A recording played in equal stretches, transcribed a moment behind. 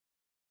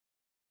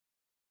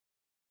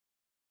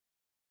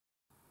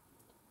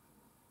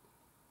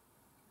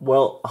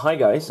Well, hi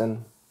guys,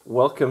 and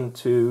welcome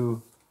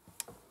to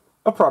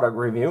a product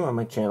review on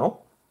my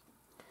channel.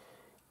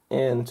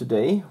 And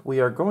today we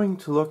are going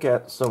to look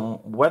at some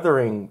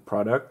weathering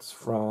products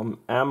from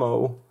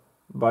Ammo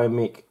by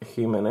Mig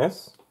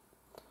Jimenez.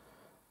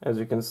 As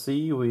you can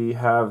see, we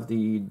have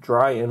the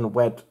dry and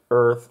wet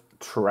earth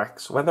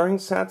tracks weathering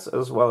sets,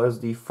 as well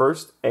as the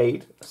first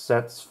aid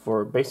sets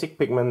for basic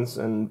pigments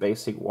and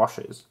basic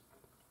washes.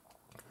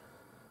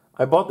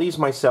 I bought these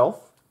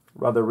myself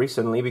rather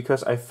recently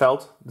because I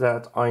felt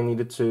that I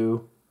needed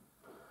to,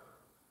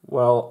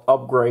 well,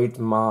 upgrade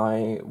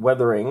my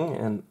weathering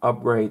and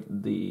upgrade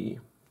the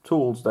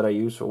tools that I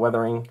use for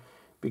weathering,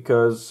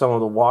 because some of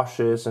the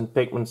washes and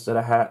pigments that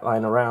I had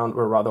lying around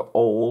were rather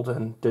old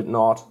and did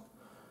not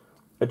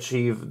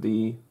achieve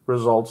the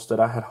results that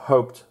I had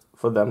hoped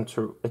for them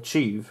to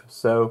achieve.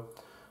 So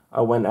I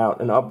went out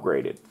and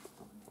upgraded.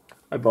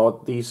 I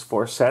bought these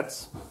 4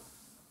 sets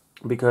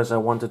because I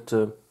wanted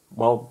to,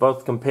 well,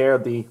 both compare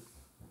the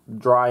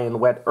dry and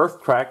wet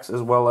earth tracks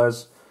as well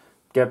as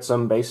get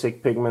some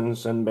basic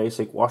pigments and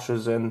basic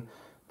washes in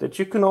that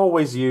you can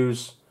always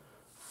use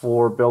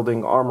for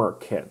building armor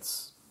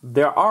kits.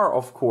 There are,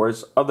 of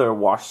course, other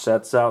wash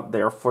sets out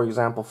there, for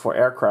example, for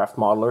aircraft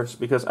modelers,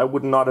 because I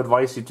would not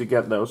advise you to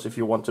get those if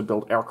you want to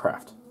build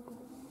aircraft.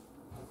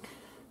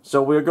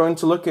 So we're going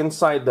to look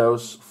inside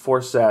those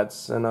 4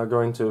 sets and are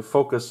going to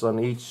focus on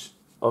each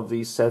of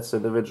these sets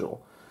individually.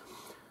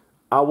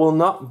 I will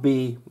not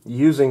be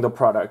using the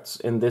products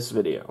in this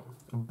video,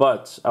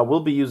 but I will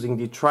be using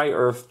the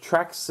Tri-Earth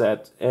track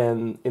set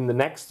and in the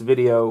next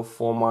video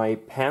for my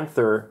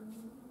Panther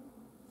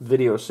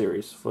video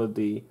series, for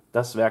the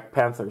Das Werk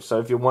Panther. So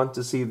if you want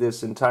to see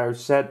this entire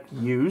set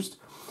used,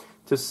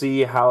 to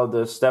see how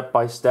the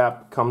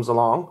step-by-step comes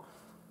along,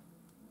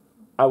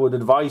 I would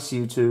advise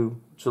you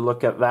to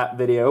look at that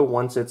video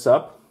once it's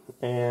up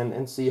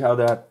and see how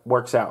that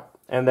works out.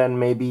 And then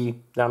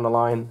maybe down the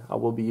line I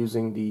will be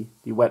using the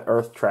wet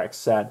earth track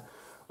set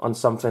on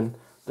something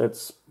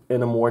that's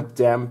in a more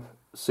damp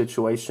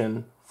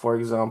situation, for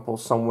example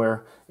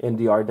somewhere in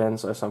the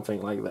Ardennes or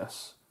something like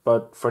this.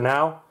 But for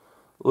now,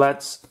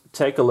 let's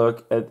take a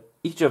look at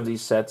each of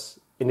these sets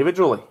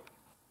individually.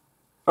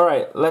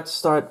 Alright, let's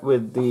start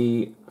with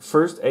the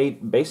first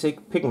aid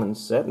basic pigment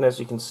set, and as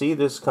you can see,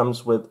 this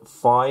comes with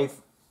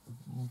 5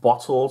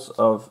 bottles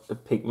of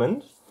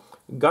pigment: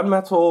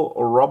 gunmetal,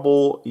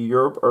 rubble,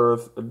 Europe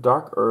earth,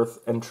 dark earth,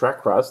 and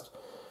track rust.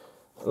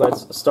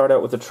 Let's start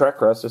out with the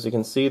track rust. As you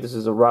can see, this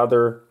is a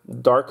rather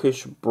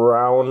darkish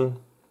brown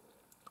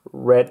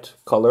red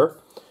color,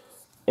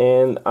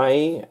 and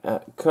I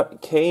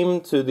came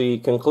to the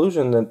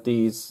conclusion that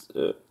these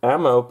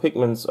ammo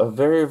pigments are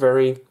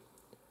very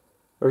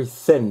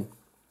thin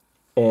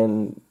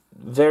and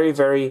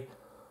very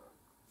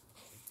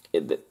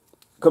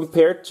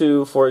compared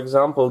to, for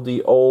example,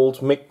 the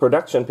old Mig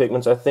production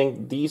pigments. I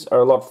think these are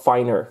a lot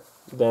finer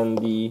than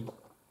the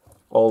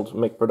old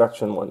Mig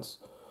production ones.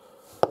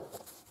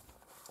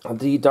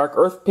 The dark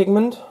earth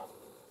pigment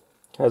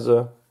has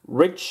a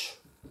rich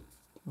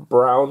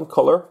brown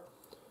color,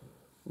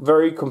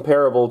 very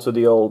comparable to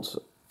the old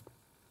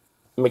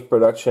Mig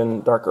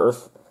production dark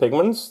earth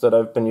pigments that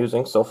I've been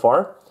using so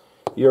far.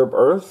 Europe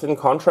earth, in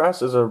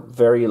contrast, is a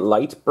very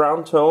light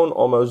brown tone,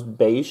 almost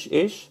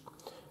beige-ish.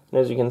 And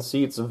as you can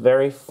see, it's a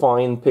very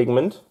fine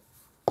pigment,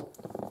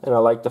 and I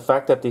like the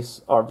fact that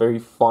these are very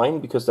fine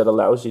because that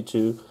allows you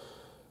to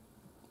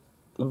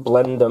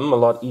blend them a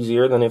lot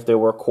easier than if they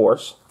were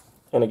coarse.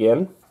 And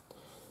again,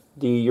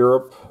 the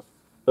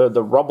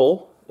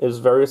rubble is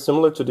very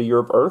similar to the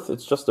Europe earth.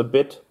 It's just a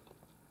bit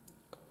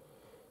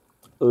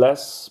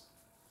less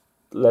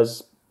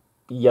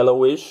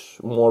yellowish,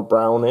 more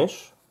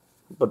brownish,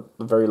 but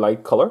a very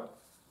light color.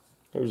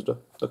 Here's the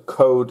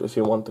code if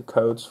you want the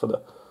codes for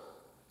the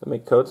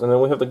Mig codes. And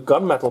then we have the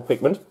gunmetal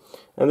pigment,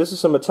 and this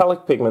is a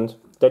metallic pigment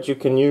that you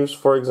can use,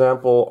 for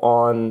example,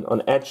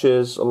 on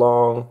edges,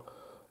 along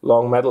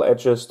metal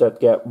edges that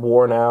get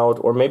worn out,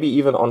 or maybe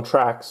even on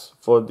tracks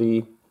for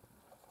the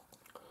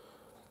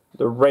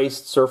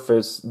raised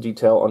surface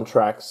detail on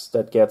tracks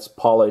that gets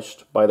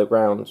polished by the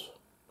ground.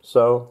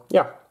 So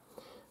yeah,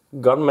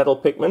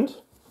 gunmetal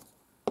pigment.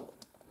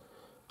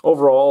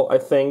 Overall, I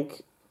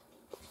think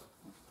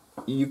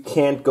you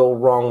can't go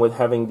wrong with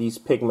having these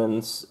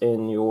pigments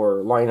in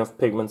your line of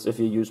pigments if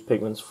you use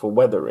pigments for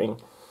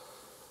weathering.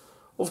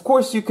 Of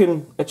course, you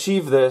can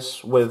achieve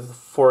this with,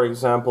 for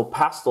example,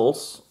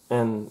 pastels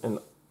and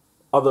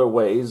other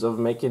ways of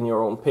making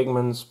your own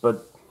pigments,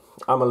 but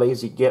I'm a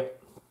lazy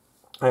git.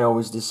 I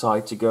always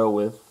decide to go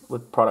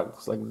with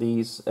products like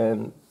these,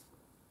 and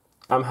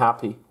I'm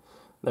happy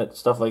that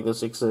stuff like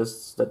this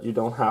exists, that you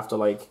don't have to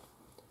like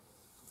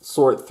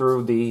sort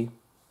through the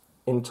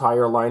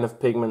entire line of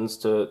pigments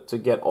to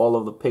get all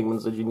of the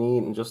pigments that you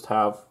need, and just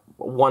have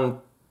one,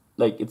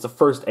 like, it's a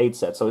first aid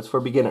set, so it's for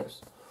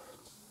beginners.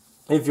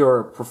 If you're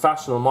a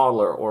professional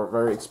modeler or a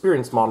very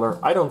experienced modeler,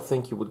 I don't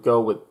think you would go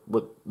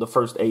with the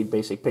first aid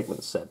basic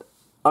pigment set,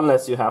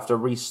 unless you have to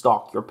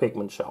restock your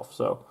pigment shelf.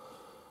 So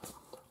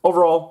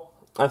overall,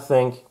 I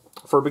think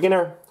for a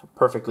beginner,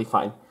 perfectly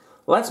fine.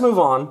 let's move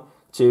on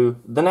to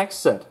the next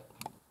set.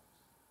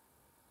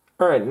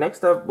 Alright,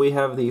 next up we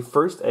have the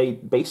First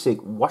Aid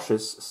Basic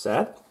Washes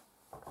set.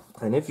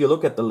 And if you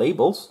look at the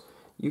labels,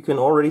 you can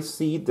already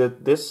see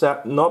that this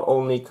set not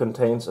only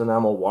contains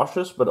enamel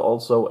washes, but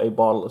also a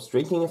bottle of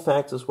streaking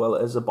effects as well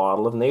as a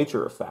bottle of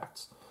nature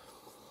effects.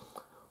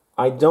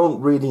 I don't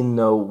really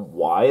know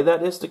why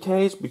that is the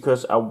case,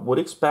 because I would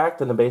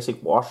expect in the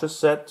basic washes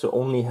set to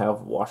only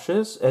have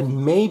washes,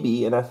 and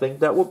maybe, and I think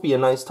that would be a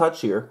nice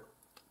touch here,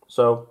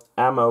 so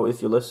ammo,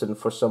 if you listen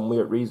for some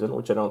weird reason,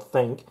 which I don't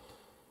think,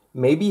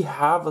 maybe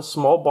have a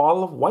small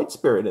bottle of white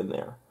spirit in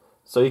there,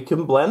 so you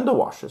can blend the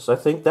washes. I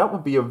think that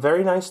would be a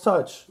very nice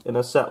touch in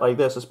a set like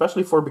this,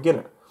 especially for a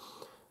beginner.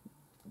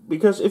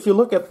 Because if you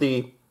look at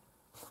the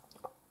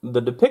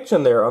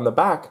depiction there on the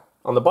back,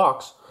 on the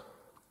box,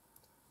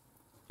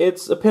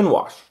 it's a pin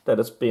wash that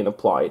is being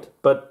applied,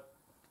 but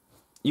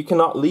you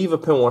cannot leave a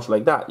pin wash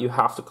like that. You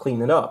have to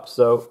clean it up.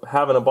 So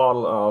having a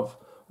bottle of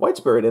white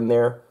spirit in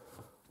there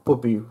would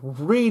be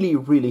really,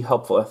 really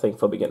helpful, I think,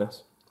 for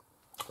beginners.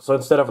 So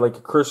instead of like a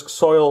Kursk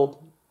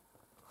soil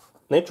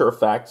nature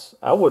effects,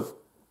 I would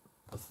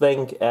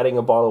think adding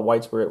a bottle of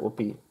white spirit would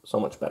be so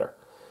much better.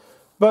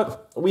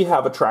 But we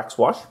have a Trax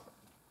wash,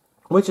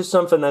 which is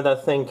something that I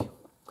think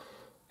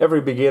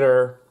every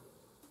beginner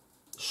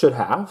should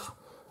have.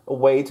 A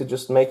way to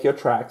just make your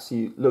tracks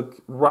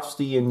look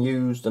rusty and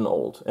used and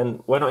old.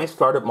 And when I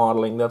started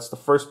modeling, that's the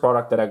first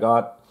product that I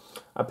got.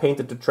 I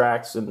painted the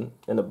tracks in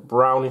a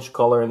brownish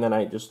color, and then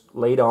I just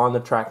laid on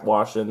the track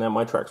wash, and then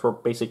my tracks were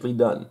basically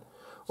done.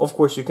 Of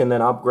course, you can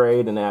then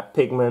upgrade and add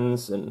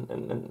pigments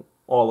and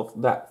all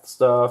of that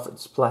stuff, and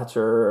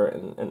splatter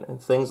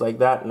and things like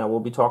that, and I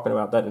will be talking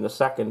about that in a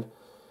second.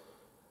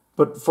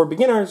 But for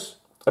beginners,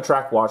 a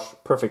track wash,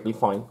 perfectly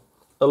fine.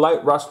 A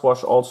light rust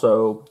wash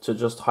also to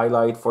just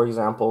highlight, for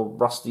example,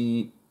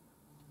 rusty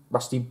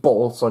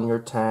bolts on your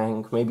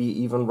tank, maybe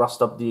even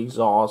rust up the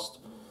exhaust,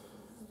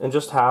 and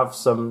just have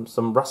some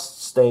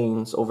rust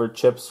stains over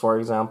chips, for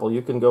example.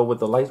 You can go with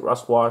the light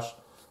rust wash,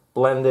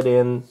 blend it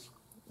in,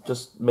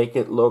 just make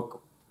it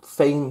look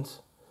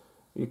faint.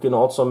 You can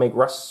also make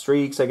rust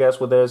streaks, I guess,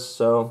 with this,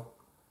 so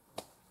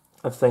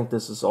I think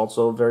this is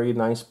also a very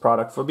nice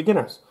product for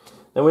beginners.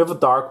 Then we have a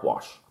dark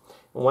wash.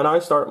 When I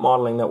started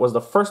modeling, that was the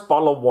first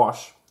bottle of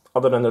wash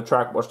other than the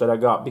track wash that I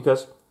got,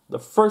 because the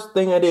first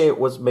thing I did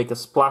was make a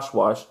splash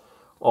wash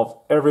of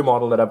every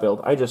model that I built.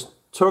 I just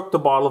took the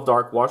bottle of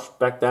dark wash,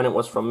 back then it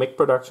was from Mig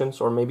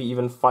Productions or maybe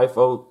even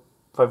 501st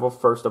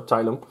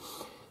Abteilung,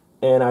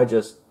 and I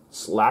just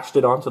slashed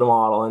it onto the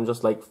model and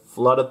just like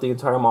flooded the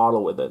entire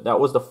model with it. That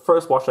was the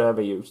first wash I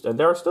ever used, and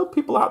there are still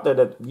people out there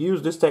that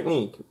use this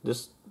technique,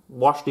 just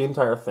wash the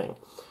entire thing.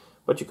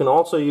 But you can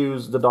also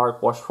use the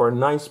dark wash for a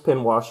nice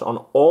pin wash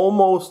on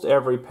almost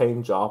every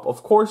paint job.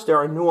 Of course there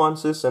are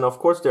nuances, and of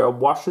course there are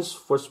washes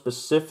for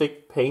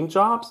specific paint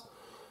jobs,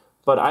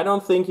 but I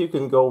don't think you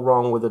can go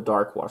wrong with a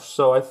dark wash.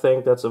 So I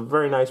think that's a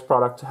very nice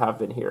product to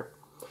have in here.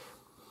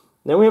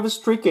 Then we have a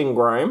streaking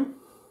grime.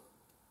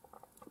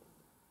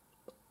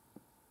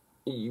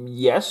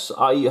 Yes,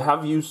 I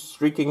have used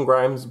streaking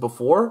grimes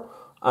before.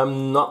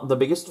 I'm not the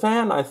biggest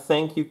fan. I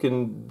think you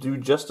can do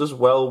just as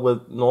well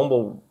with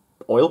normal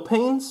oil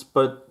paints,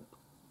 but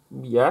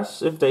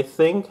yes, if they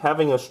think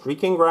having a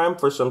streaking grime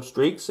for some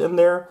streaks in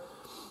there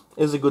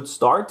is a good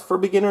start for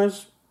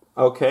beginners,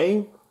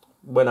 okay.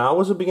 When I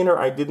was a beginner,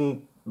 I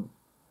didn't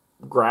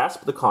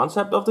grasp the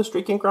concept of the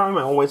streaking grime.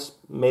 I always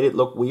made it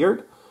look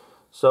weird,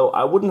 so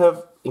I wouldn't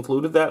have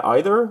included that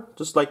either,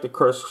 just like the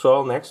Kursk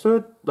soil next to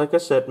it. Like I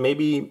said,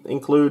 maybe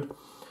include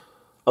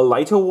a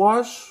lighter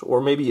wash,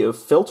 or maybe a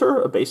filter,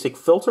 a basic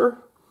filter,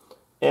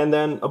 and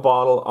then a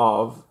bottle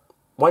of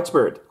white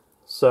spirit.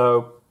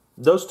 So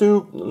those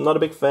two, I'm not a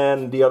big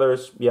fan. The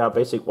others, yeah,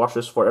 basic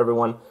washes for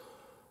everyone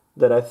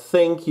that I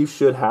think you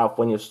should have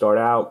when you start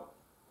out.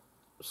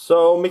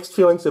 So mixed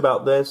feelings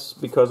about this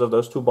because of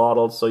those two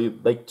bottles. So you,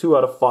 like 2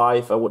 out of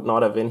 5 I would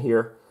not have in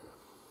here.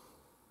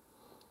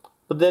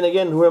 But then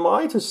again, who am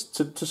I to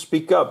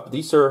speak up?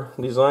 These are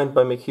designed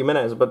by Mig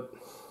Jimenez, but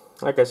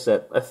like I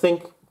said, I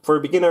think for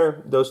a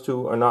beginner those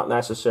two are not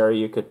necessary.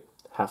 You could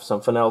have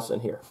something else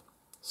in here.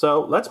 So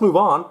let's move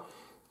on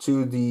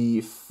to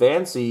the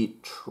fancy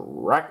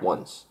track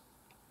ones.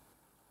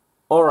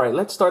 Alright,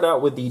 let's start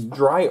out with the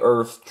Dry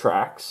Earth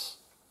Trax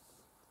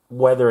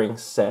Weathering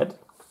Set.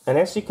 And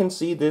as you can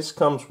see, this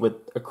comes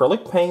with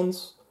acrylic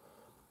paints,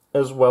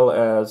 as well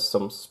as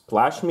some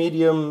splash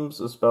mediums,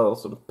 as well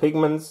as some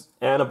pigments,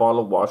 and a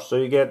bottle of wash. So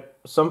you get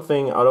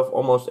something out of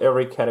almost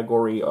every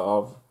category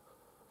of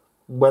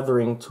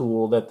weathering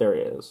tool that there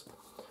is.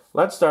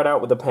 Let's start out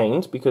with the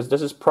paint, because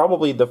this is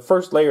probably the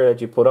first layer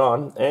that you put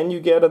on, and you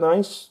get a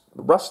nice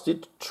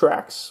rusted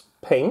Trax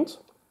paint.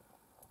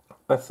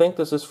 I think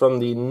this is from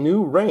the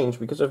new range,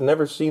 because I've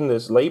never seen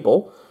this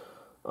label.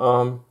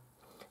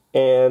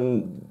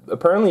 And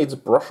apparently it's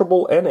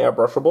brushable and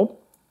airbrushable.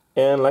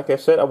 And like I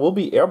said, I will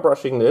be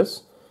airbrushing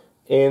this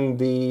in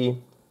the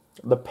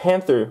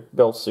Panther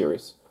build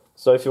series.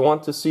 So if you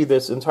want to see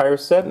this entire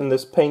set and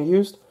this paint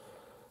used,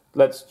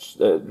 let's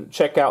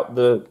check out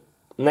the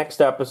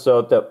next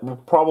episode that will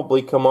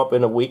probably come up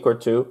in a week or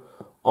two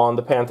on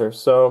the Panther.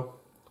 So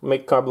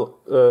make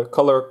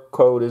color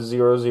code is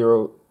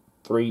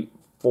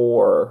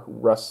 0034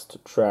 rust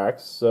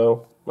tracks.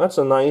 So that's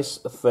a nice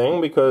thing,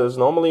 because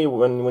normally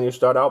when you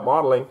start out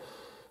modeling,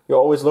 you're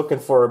always looking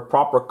for a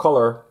proper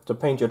color to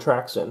paint your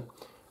tracks in.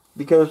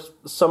 Because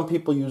some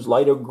people use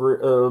lighter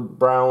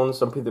brown,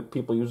 some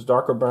people use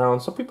darker brown,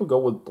 some people go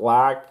with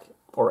black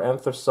or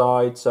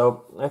anthracite.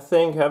 So I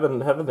think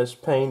having this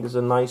paint is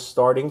a nice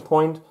starting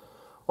point.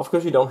 Of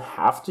course, you don't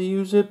have to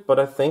use it, but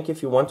I think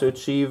if you want to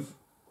achieve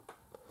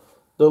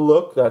the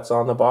look that's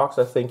on the box,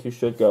 I think you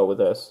should go with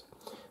this.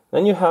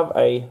 Then you have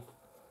a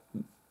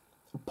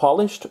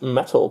polished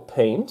metal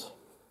paint,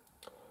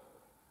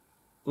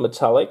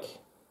 metallic,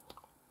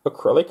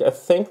 acrylic. I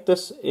think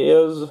this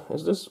is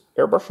this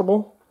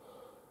airbrushable?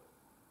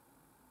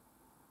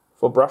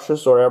 For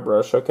brushes or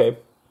airbrush, okay.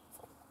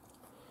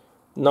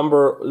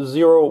 Number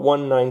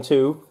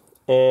 0192,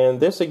 and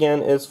this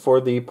again is for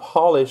the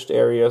polished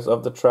areas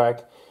of the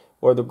track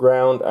where the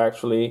ground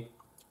actually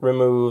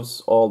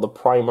removes all the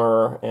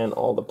primer and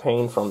all the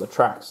paint from the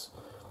tracks.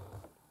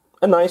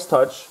 A nice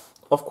touch.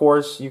 Of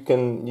course, you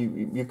can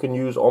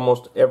use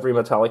almost every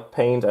metallic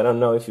paint. I don't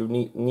know if you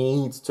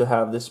need to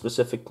have this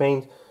specific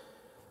paint,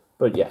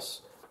 but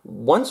yes.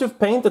 Once you've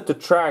painted the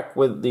track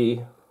with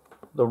the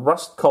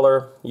rust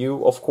color,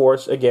 you of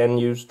course again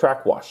use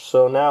track wash.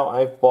 So now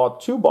I've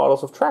bought 2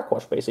 bottles of track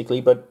wash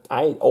basically, but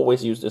I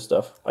always use this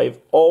stuff. I've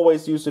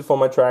always used it for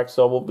my tracks,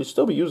 so we'll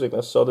still be using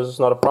this, so this is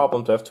not a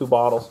problem to have 2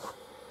 bottles.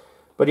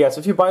 But yes,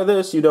 if you buy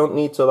this, you don't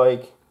need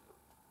to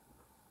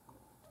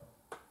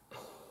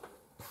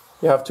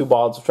you have 2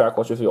 bottles of track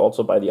wash if you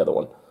also buy the other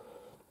one.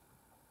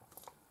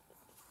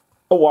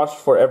 A wash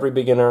for every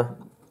beginner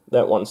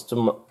that wants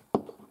to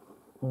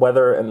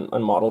weather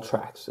and model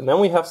tracks. And then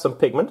we have some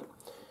pigment.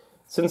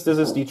 Since this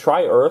is the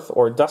Dry Earth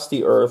or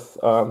Dusty Earth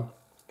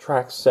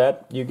track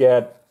set, you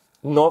get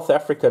North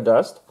Africa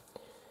dust,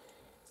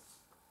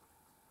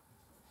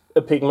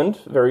 a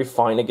pigment, very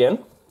fine again,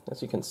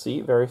 as you can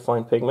see, very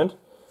fine pigment.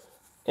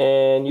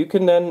 And you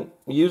can then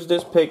use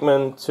this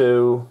pigment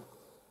to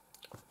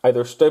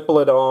either staple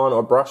it on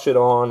or brush it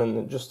on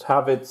and just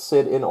have it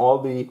sit in all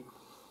the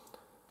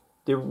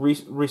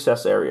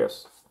recess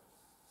areas.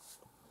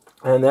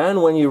 And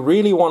then when you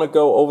really want to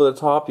go over the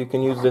top, you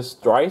can use this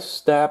Dry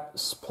Step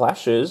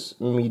Splashes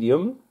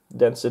medium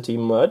density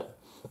mud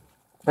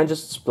and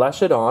just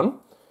splash it on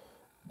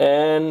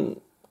and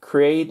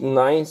create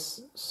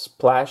nice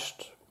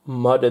splashed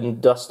mud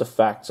and dust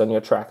effects on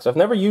your tracks. I've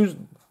never used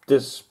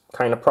this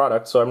kind of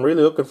product, so I'm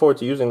really looking forward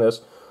to using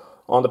this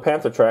on the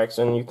Panther tracks,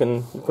 and you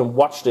can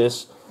watch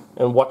this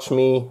and watch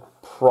me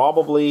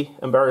probably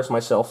embarrass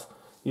myself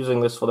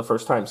using this for the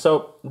first time.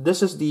 So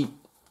this is the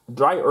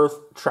Dry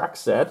Earth track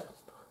set.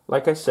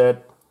 Like I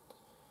said,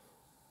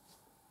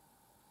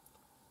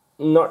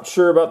 not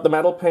sure about the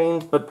metal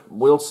paint, but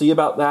we'll see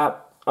about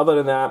that. Other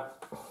than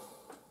that,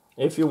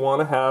 if you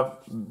want to have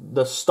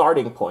the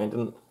starting point,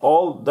 and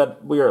all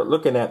that we are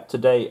looking at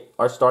today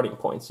are starting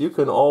points. You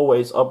can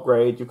always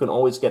upgrade, you can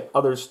always get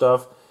other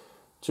stuff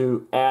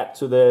to add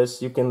to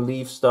this. You can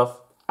leave stuff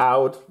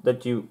out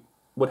that you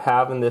would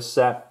have in this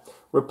set,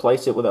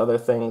 replace it with other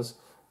things.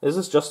 This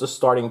is just a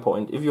starting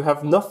point. If you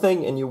have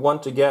nothing and you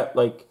want to get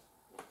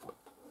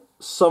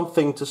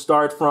something to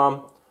start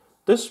from,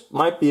 this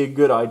might be a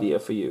good idea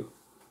for you.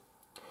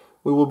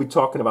 We will be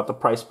talking about the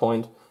price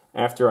point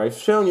after I've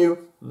shown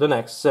you the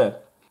next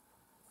set.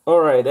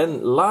 Alright,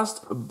 and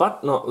last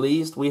but not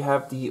least, we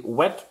have the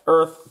Wet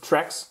Earth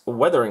Tracks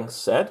Weathering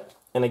Set.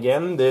 And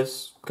again,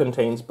 this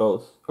contains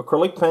both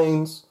acrylic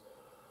paints,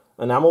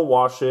 enamel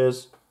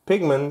washes,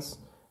 pigments,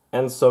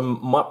 and some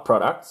mud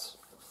products.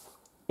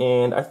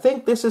 And I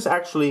think this is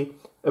actually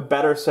a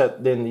better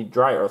set than the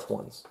Dry Earth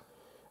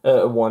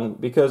one,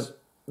 because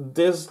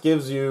this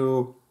gives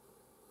you,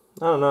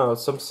 I don't know,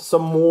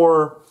 some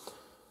more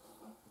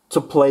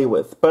to play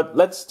with. But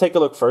let's take a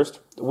look first.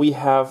 We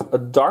have a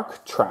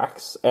dark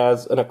tracks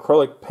as an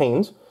acrylic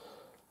paint.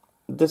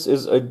 This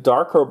is a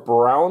darker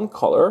brown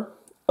color,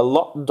 a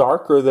lot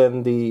darker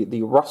than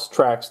the rust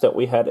tracks that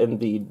we had in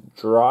the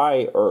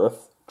Dry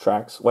Earth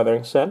Tracks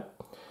Weathering Set,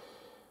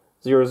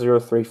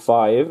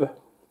 0035.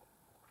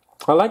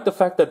 I like the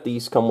fact that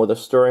these come with a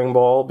stirring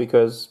ball,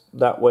 because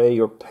that way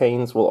your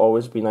paints will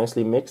always be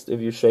nicely mixed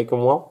if you shake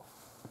them well.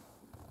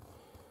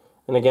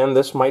 And again,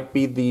 this might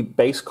be the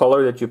base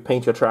color that you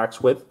paint your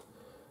tracks with.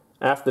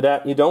 After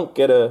that, you don't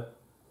get a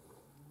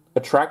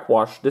track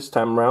wash this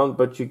time around,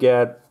 but you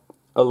get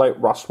a light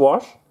rust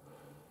wash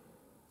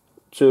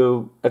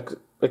to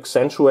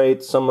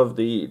accentuate some of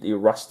the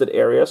rusted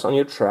areas on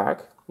your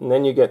track. And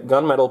then you get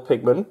gunmetal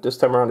pigment. This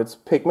time around it's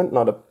pigment,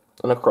 not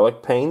an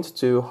acrylic paint,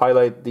 to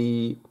highlight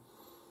the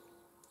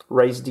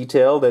raised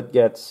detail that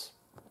gets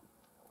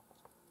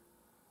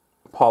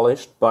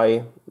polished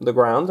by the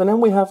ground. And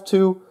then we have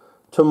two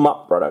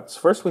mud products.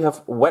 First we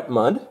have wet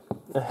mud,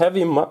 a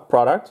heavy mud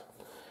product,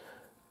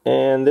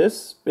 and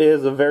this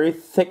is a very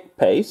thick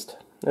paste.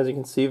 As you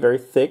can see, very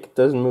thick,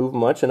 doesn't move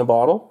much in a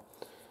bottle.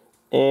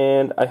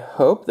 And I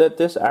hope that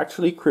this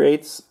actually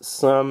creates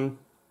some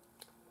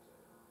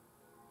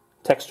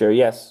texture.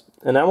 Yes,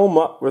 enamel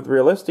matte with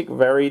realistic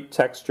varied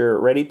texture,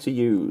 ready to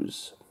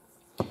use.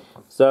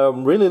 So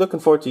I'm really looking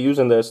forward to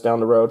using this down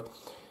the road.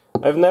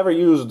 I've never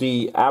used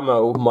the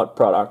Ammo mud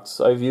products.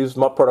 I've used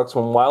mud products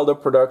from Wilder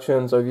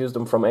Productions, I've used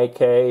them from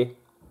AK,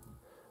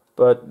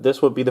 but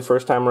this would be the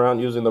first time around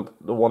using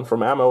the one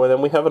from Ammo. And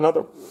then we have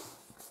another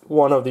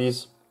one of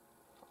these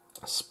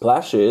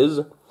splashes,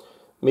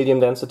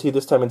 medium density.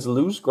 This time it's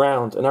loose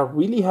ground, and I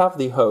really have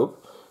the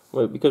hope,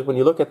 because when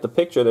you look at the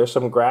picture there's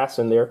some grass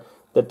in there,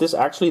 that this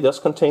actually does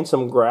contain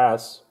some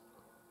grass,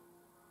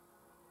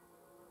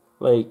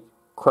 like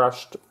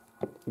crushed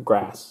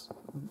grass.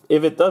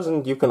 If it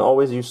doesn't, you can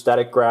always use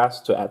static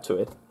grass to add to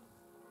it.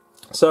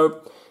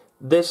 So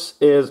this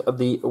is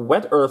the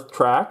Wet Earth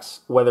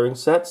Tracks weathering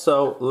set.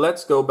 So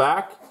let's go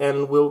back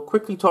and we'll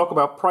quickly talk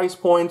about price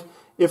point,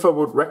 if I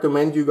would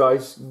recommend you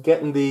guys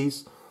getting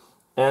these,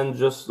 and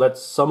just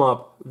let's sum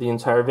up the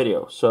entire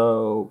video.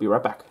 So be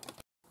right back.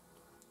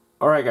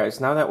 Alright guys,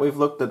 now that we've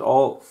looked at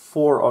all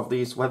 4 of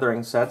these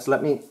weathering sets,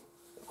 let me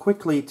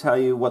quickly tell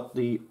you what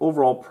the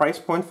overall price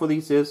point for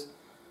these is.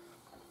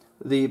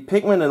 The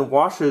pigment and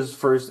washes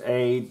first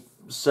aid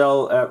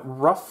sell at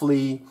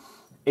roughly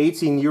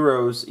 18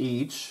 euros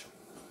each,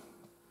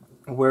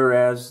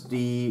 whereas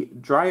the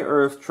Dry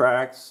Earth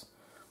Tracks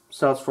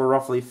sells for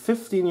roughly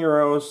 15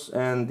 euros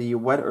and the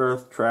Wet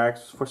Earth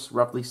Tracks for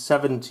roughly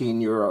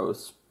 17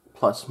 euros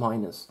plus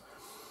minus.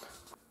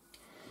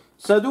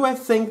 So do I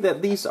think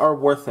that these are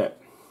worth it?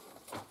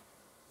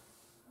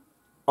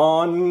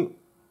 On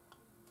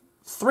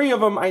 3 of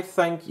them I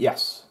think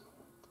yes.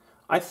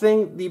 I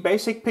think the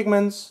basic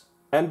pigments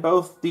and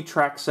both the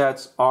track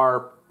sets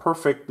are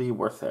perfectly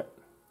worth it.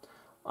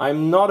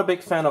 I'm not a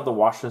big fan of the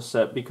washes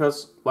set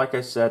because, like I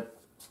said,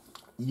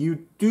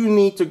 you do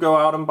need to go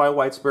out and buy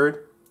White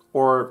Spirit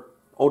or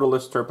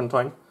odorless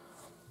turpentine,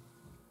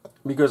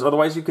 because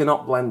otherwise you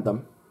cannot blend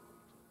them.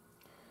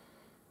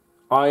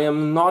 I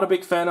am not a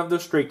big fan of the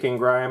streaking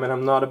grime, and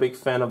I'm not a big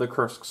fan of the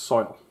Kursk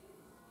soil,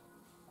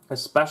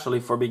 especially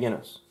for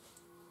beginners.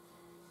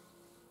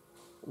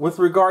 With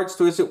regards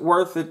to, is it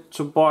worth it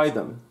to buy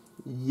them?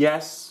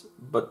 Yes,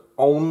 but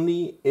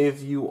only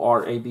if you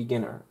are a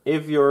beginner.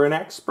 If you're an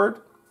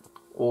expert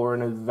or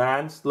an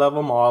advanced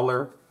level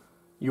modeler,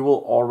 you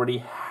will already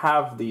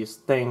have these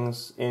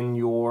things in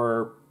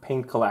your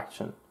paint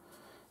collection,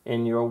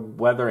 in your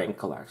weathering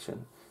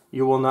collection.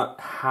 You will not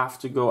have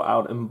to go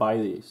out and buy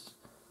these.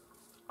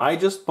 I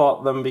just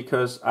bought them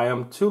because I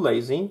am too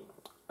lazy.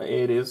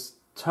 It is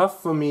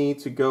tough for me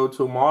to go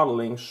to a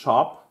modeling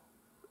shop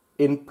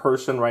in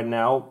person right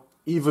now,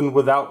 even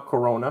without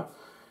Corona,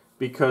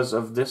 because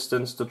of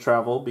distance to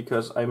travel,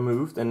 because I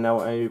moved and now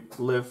I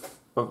live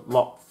a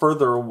lot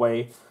further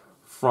away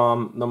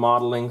from the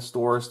modeling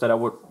stores that I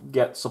would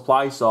get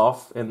supplies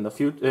of in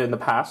the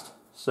past.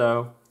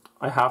 So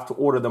I have to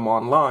order them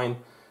online,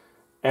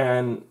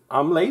 and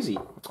I'm lazy,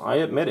 I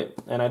admit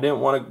it, and I didn't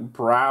want to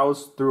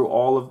browse through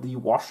all of the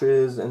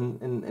washes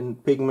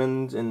and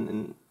pigments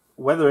and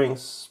weathering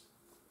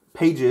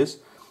pages,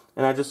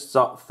 and I just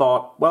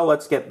thought, well,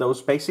 let's get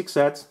those basic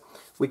sets.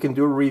 We can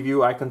do a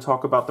review, I can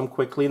talk about them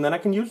quickly, and then I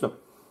can use them,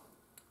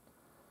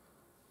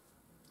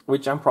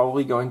 which I'm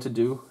probably going to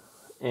do,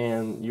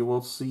 and you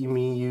will see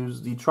me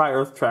use the Dry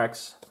Earth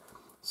Tracks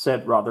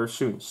set rather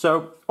soon.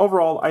 So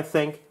overall, I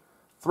think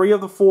 3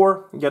 of the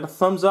 4 get a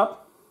thumbs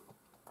up.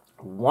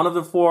 1 of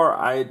the 4,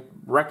 I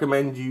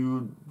recommend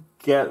you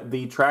get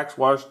the Tracks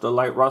wash, the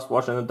light rust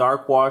wash, and the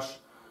dark wash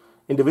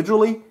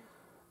individually,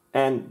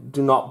 and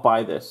do not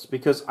buy this,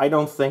 because I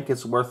don't think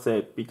it's worth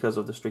it because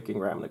of the streaking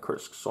grime and the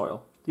Kursk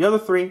soil. The other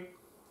 3,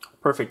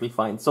 perfectly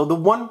fine. So the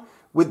one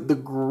with the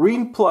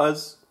green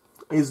plus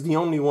is the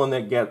only one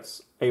that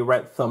gets a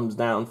red thumbs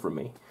down from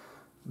me.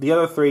 The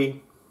other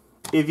 3,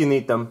 if you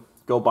need them,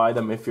 go buy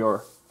them if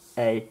you're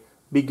a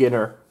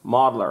beginner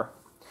modeler.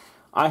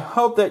 I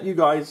hope that you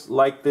guys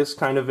like this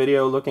kind of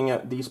video, looking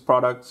at these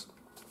products,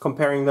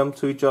 comparing them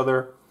to each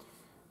other,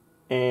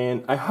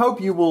 and I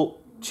hope you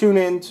will tune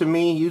in to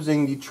me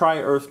using the Dry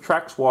Earth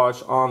Tracks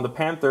wash on the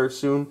Panther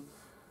soon.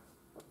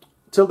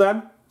 Till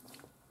then,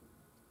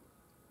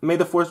 may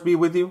the force be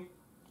with you.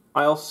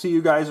 I'll see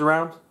you guys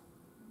around.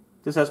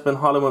 This has been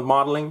Hollywood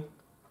Modeling.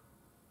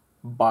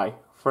 Bye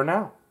for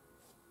now.